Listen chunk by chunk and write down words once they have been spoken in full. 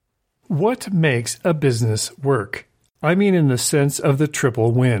What makes a business work? I mean in the sense of the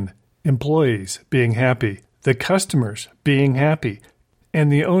triple win. Employees being happy, the customers being happy,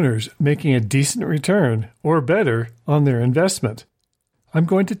 and the owners making a decent return, or better, on their investment. I'm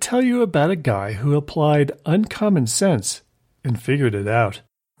going to tell you about a guy who applied uncommon sense and figured it out.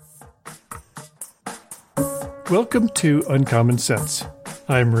 Welcome to Uncommon Sense.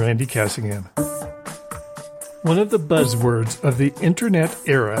 I'm Randy Cassingham. One of the buzzwords of the internet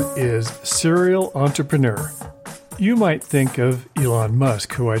era is serial entrepreneur. You might think of Elon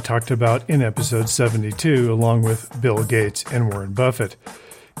Musk, who I talked about in episode 72, along with Bill Gates and Warren Buffett.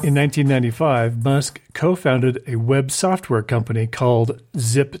 In 1995, Musk co-founded a web software company called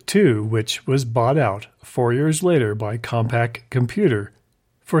Zip2, which was bought out 4 years later by Compaq Computer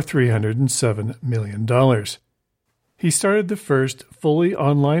for $307 million. He started the first fully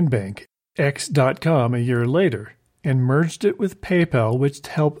online bank, X.com, a year later, and merged it with PayPal, which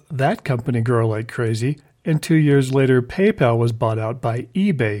helped that company grow like crazy, and 2 years later PayPal was bought out by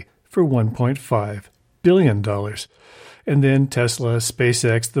eBay for $1.5 billion. And then Tesla,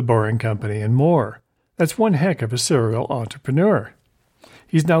 SpaceX, The Boring Company, and more. That's one heck of a serial entrepreneur.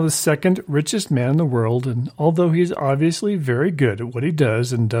 He's now the second richest man in the world, and although he's obviously very good at what he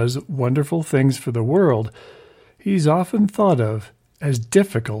does and does wonderful things for the world, he's often thought of as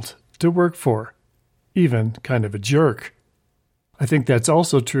difficult to work for, even kind of a jerk. I think that's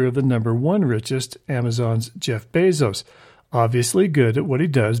also true of the number one richest, Amazon's Jeff Bezos. Obviously good at what he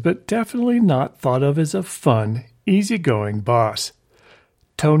does, but definitely not thought of as a fun, easygoing boss.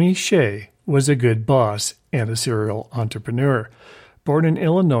 Tony Hsieh was a good boss and a serial entrepreneur. Born in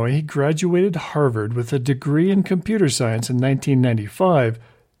Illinois, he graduated Harvard with a degree in computer science in 1995,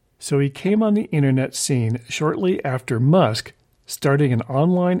 so he came on the internet scene shortly after Musk, starting an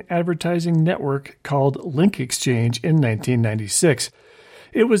online advertising network called Link Exchange in 1996.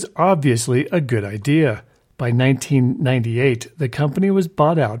 It was obviously a good idea. By 1998, the company was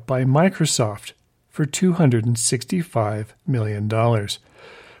bought out by Microsoft for $265 million.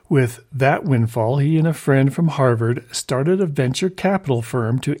 With that windfall, he and a friend from Harvard started a venture capital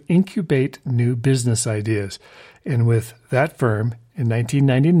firm to incubate new business ideas. And with that firm, in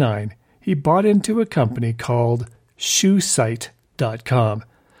 1999, he bought into a company called ShoeSite.com.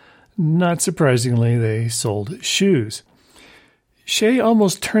 Not surprisingly, they sold shoes. Hsieh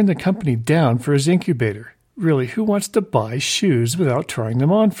almost turned the company down for his incubator. Really, who wants to buy shoes without trying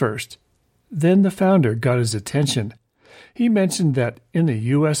them on first? Then the founder got his attention. He mentioned that in the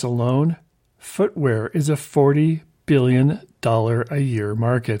U.S. alone, footwear is a $40 billion a year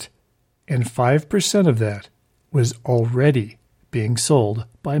market, and 5% of that was already being sold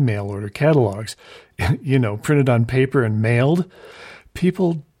by mail-order catalogs. Printed on paper and mailed.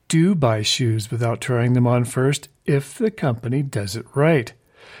 People do buy shoes without trying them on first if the company does it right.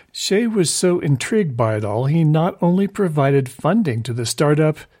 Hsieh was so intrigued by it all, he not only provided funding to the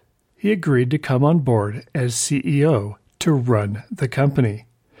startup, he agreed to come on board as CEO to run the company.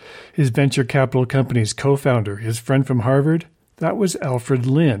 His venture capital company's co-founder, his friend from Harvard, that was Alfred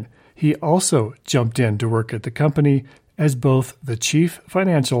Lin. He also jumped in to work at the company as both the chief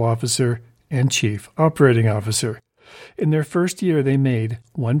financial officer and chief operating officer. In their first year, they made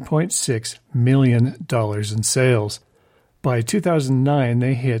 $1.6 million in sales. By 2009,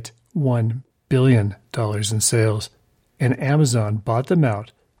 they hit $1 billion in sales, and Amazon bought them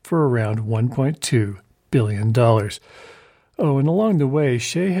out for around $1.2 billion. Oh, and along the way,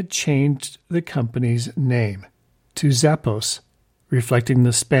 Hsieh had changed the company's name to Zappos, reflecting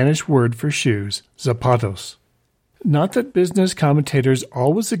the Spanish word for shoes, zapatos. Not that business commentators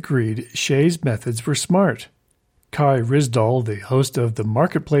always agreed Hsieh's methods were smart. Kai Ryssdal, the host of the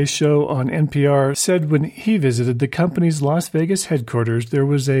Marketplace show on NPR, said when he visited the company's Las Vegas headquarters, there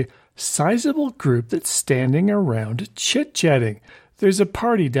was a sizable group that's standing around chit-chatting. There's a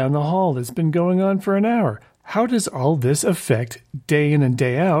party down the hall that's been going on for an hour. How does all this affect, day in and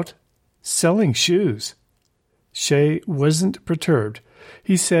day out, selling shoes? Hsieh wasn't perturbed.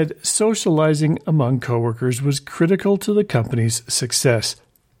 He said socializing among coworkers was critical to the company's success.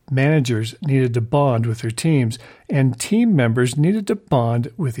 Managers needed to bond with their teams, and team members needed to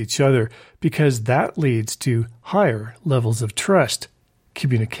bond with each other because that leads to higher levels of trust.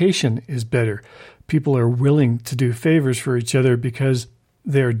 Communication is better. People are willing to do favors for each other because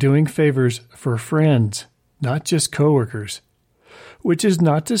they are doing favors for friends, not just coworkers. Which is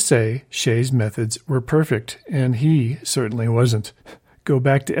not to say Hsieh's methods were perfect, and he certainly wasn't. Go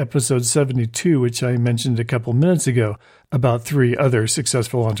back to episode 72, which I mentioned a couple minutes ago, about 3 other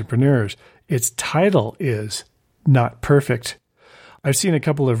successful entrepreneurs. Its title is Not Perfect. I've seen a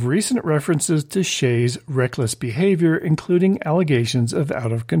couple of recent references to Shay's reckless behavior, including allegations of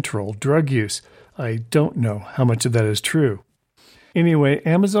out-of-control drug use. I don't know how much of that is true. Anyway,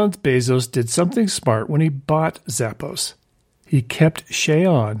 Amazon's Bezos did something smart when he bought Zappos. He kept Shay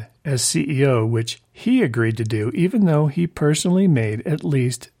on as CEO, which he agreed to do, even though he personally made at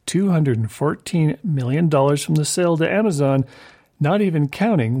least $214 million from the sale to Amazon, not even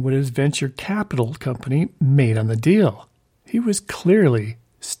counting what his venture capital company made on the deal. He was clearly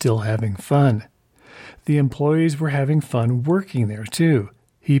still having fun. The employees were having fun working there, too.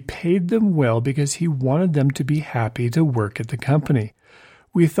 He paid them well because he wanted them to be happy to work at the company.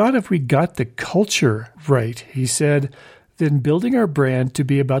 We thought if we got the culture right, he said, then building our brand to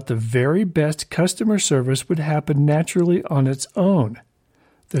be about the very best customer service would happen naturally on its own.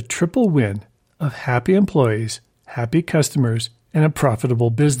 The triple win of happy employees, happy customers, and a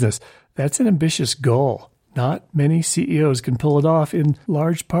profitable business. That's an ambitious goal. Not many CEOs can pull it off, in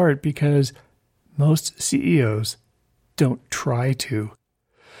large part because most CEOs don't try to.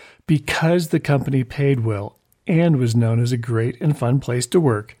 Because the company paid well and was known as a great and fun place to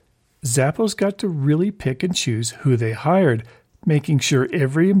work, Zappos got to really pick and choose who they hired, making sure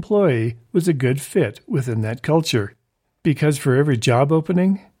every employee was a good fit within that culture. Because for every job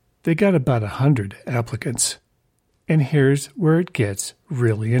opening, they got about 100 applicants. And here's where it gets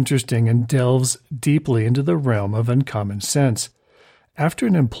really interesting and delves deeply into the realm of uncommon sense. After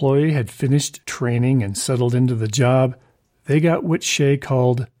an employee had finished training and settled into the job, they got what Shay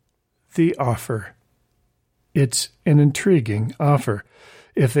called the offer. It's an intriguing offer.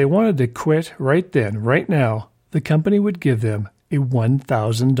 If they wanted to quit right then, right now, the company would give them a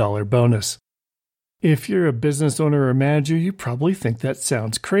 $1,000 bonus. If you're a business owner or manager, you probably think that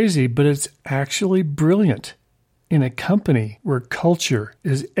sounds crazy, but it's actually brilliant. In a company where culture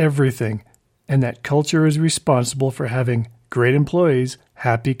is everything, and that culture is responsible for having great employees,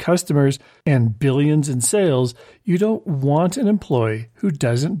 happy customers, and billions in sales, you don't want an employee who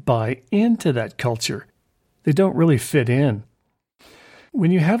doesn't buy into that culture. They don't really fit in.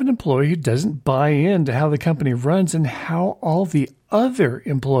 When you have an employee who doesn't buy into how the company runs and how all the other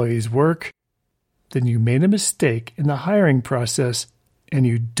employees work, then you made a mistake in the hiring process and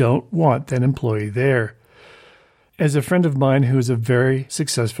you don't want that employee there. As a friend of mine who is a very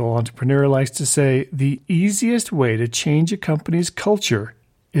successful entrepreneur likes to say, the easiest way to change a company's culture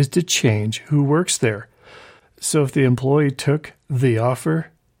is to change who works there. So if the employee took the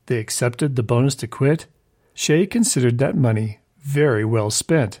offer, they accepted the bonus to quit, Shay considered that money very well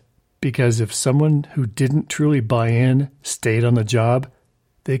spent, because if someone who didn't truly buy in stayed on the job,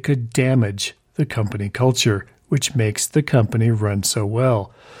 they could damage the company culture, which makes the company run so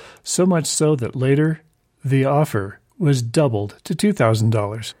well. So much so that later, the offer was doubled to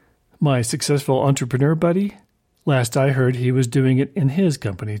 $2,000. My successful entrepreneur buddy, last I heard he was doing it in his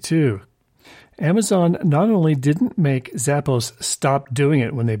company too. Amazon not only didn't make Zappos stop doing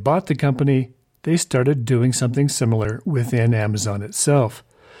it when they bought the company, they started doing something similar within Amazon itself.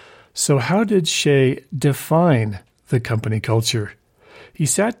 So how did Shay define the company culture? He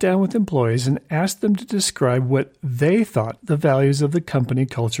sat down with employees and asked them to describe what they thought the values of the company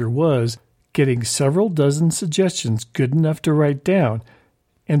culture was, getting several dozen suggestions good enough to write down,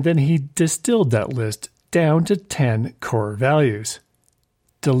 and then he distilled that list down to 10 core values.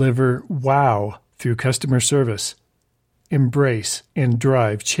 Deliver wow through customer service. Embrace and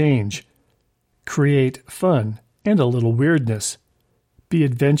drive change. Create fun and a little weirdness. Be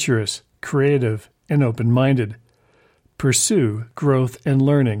adventurous, creative, and open-minded. Pursue growth and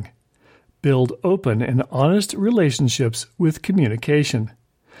learning. Build open and honest relationships with communication.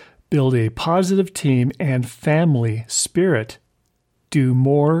 Build a positive team and family spirit. Do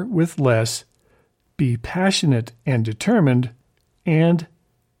more with less. Be passionate and determined. And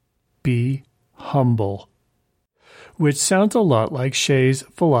be humble. Which sounds a lot like Shay's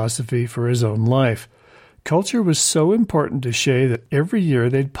philosophy for his own life. Culture was so important to Shay that every year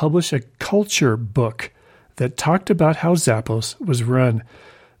they'd publish a culture book that talked about how Zappos was run.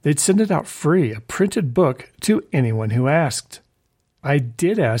 They'd send it out free, a printed book, to anyone who asked. I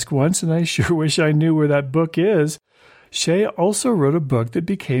did ask once, and I sure wish I knew where that book is. Shay also wrote a book that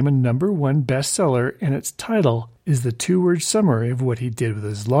became a #1 bestseller, and its title is the 2-word summary of what he did with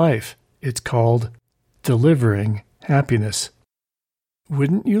his life. It's called Delivering Happiness.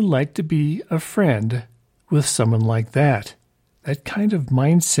 Wouldn't you like to be a friend with someone like that? That kind of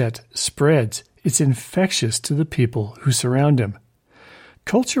mindset spreads. It's infectious to the people who surround him.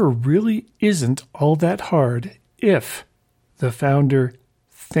 Culture really isn't all that hard if the founder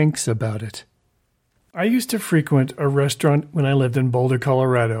thinks about it. I used to frequent a restaurant when I lived in Boulder,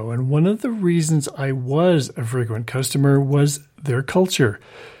 Colorado, and one of the reasons I was a frequent customer was their culture.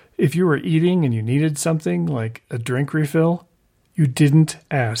 If you were eating and you needed something like a drink refill, you didn't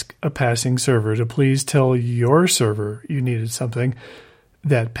ask a passing server to please tell your server you needed something.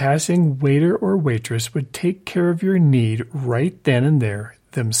 That passing waiter or waitress would take care of your need right then and there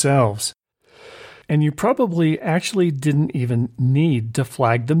themselves. And you probably actually didn't even need to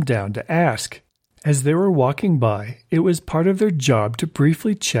flag them down to ask. As they were walking by, it was part of their job to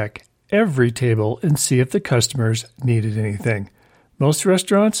briefly check every table and see if the customers needed anything. Most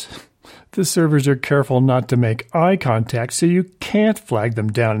restaurants, the servers are careful not to make eye contact, so you can't flag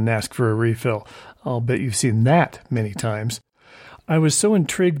them down and ask for a refill. I'll bet you've seen that many times. I was so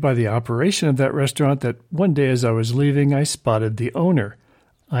intrigued by the operation of that restaurant that one day as I was leaving, I spotted the owner.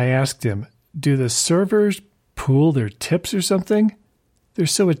 I asked him, "Do the servers pool their tips or something? They're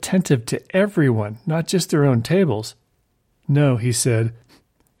so attentive to everyone, not just their own tables." "No," he said.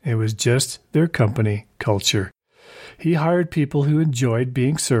 It was just their company culture. He hired people who enjoyed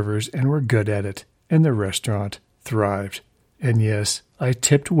being servers and were good at it, and the restaurant thrived. And yes, I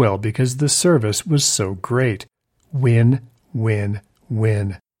tipped well because the service was so great. Win, win,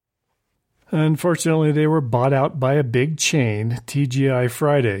 win. Unfortunately, they were bought out by a big chain, TGI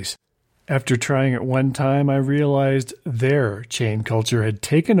Fridays. After trying it one time, I realized their chain culture had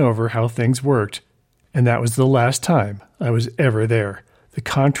taken over how things worked, and that was the last time I was ever there. The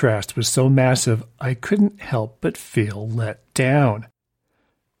contrast was so massive, I couldn't help but feel let down.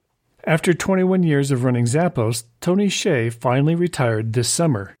 After 21 years of running Zappos, Tony Hsieh finally retired this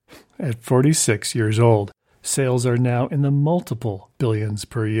summer at 46 years old. Sales are now in the multiple billions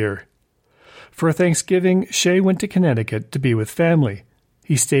per year. For Thanksgiving, Hsieh went to Connecticut to be with family.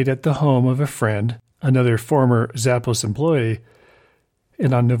 He stayed at the home of a friend, another former Zappos employee,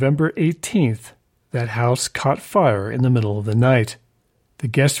 and on November 18th, that house caught fire in the middle of the night. The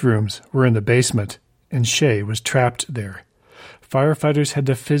guest rooms were in the basement, and Hsieh was trapped there. Firefighters had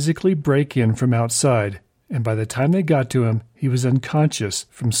to physically break in from outside, and by the time they got to him, he was unconscious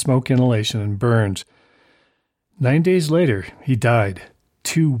from smoke inhalation and burns. 9 days later, he died,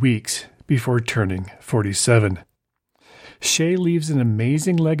 2 weeks before turning 47. Hsieh leaves an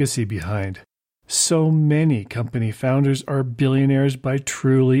amazing legacy behind. So many company founders are billionaires by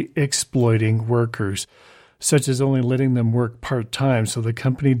truly exploiting workers, such as only letting them work part-time so the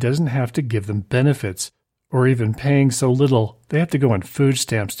company doesn't have to give them benefits, or even paying so little they have to go on food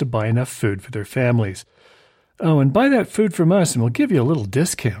stamps to buy enough food for their families. "Oh, and buy that food from us and we'll give you a little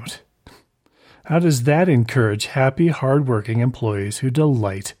discount." How does that encourage happy, hard-working employees who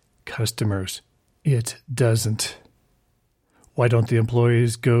delight customers? It doesn't. Why don't the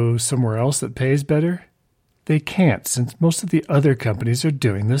employees go somewhere else that pays better? They can't, since most of the other companies are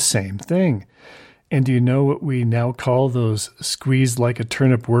doing the same thing. And do you know what we now call those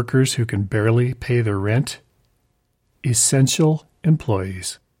squeezed-like-a-turnip workers who can barely pay their rent? Essential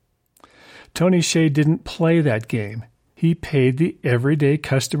employees. Tony Hsieh didn't play that game. He paid the everyday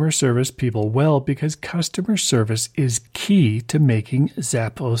customer service people well because customer service is key to making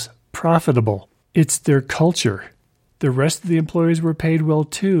Zappos profitable. It's their culture. The rest of the employees were paid well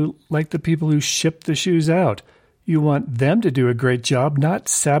too, like the people who shipped the shoes out. You want them to do a great job, not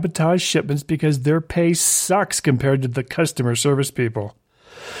sabotage shipments because their pay sucks compared to the customer service people.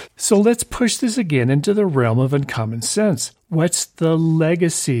 So let's push this again into the realm of uncommon sense. What's the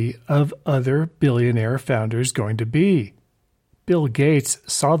legacy of other billionaire founders going to be? Bill Gates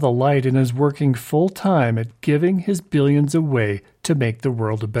saw the light and is working full-time at giving his billions away to make the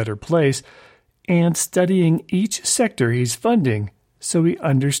world a better place, and studying each sector he's funding so he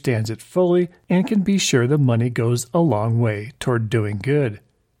understands it fully and can be sure the money goes a long way toward doing good.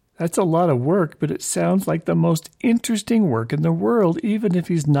 That's a lot of work, but it sounds like the most interesting work in the world, even if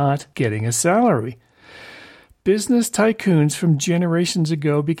he's not getting a salary. Business tycoons from generations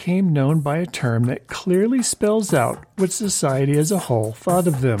ago became known by a term that clearly spells out what society as a whole thought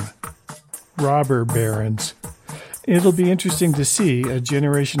of them: robber barons. It'll be interesting to see a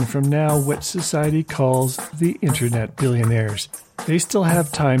generation from now what society calls the internet billionaires. They still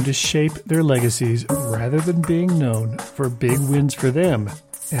have time to shape their legacies rather than being known for big wins for them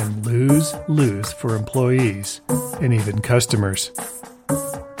and lose for employees and even customers.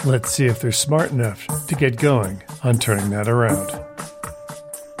 Let's see if they're smart enough to get going on turning that around.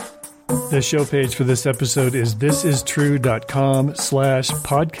 The show page for this episode is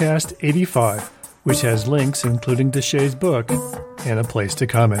thisistrue.com/podcast85, which has links including to Hsieh's book and a place to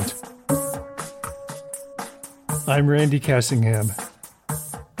comment. I'm Randy Cassingham,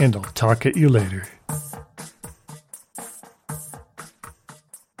 and I'll talk at you later.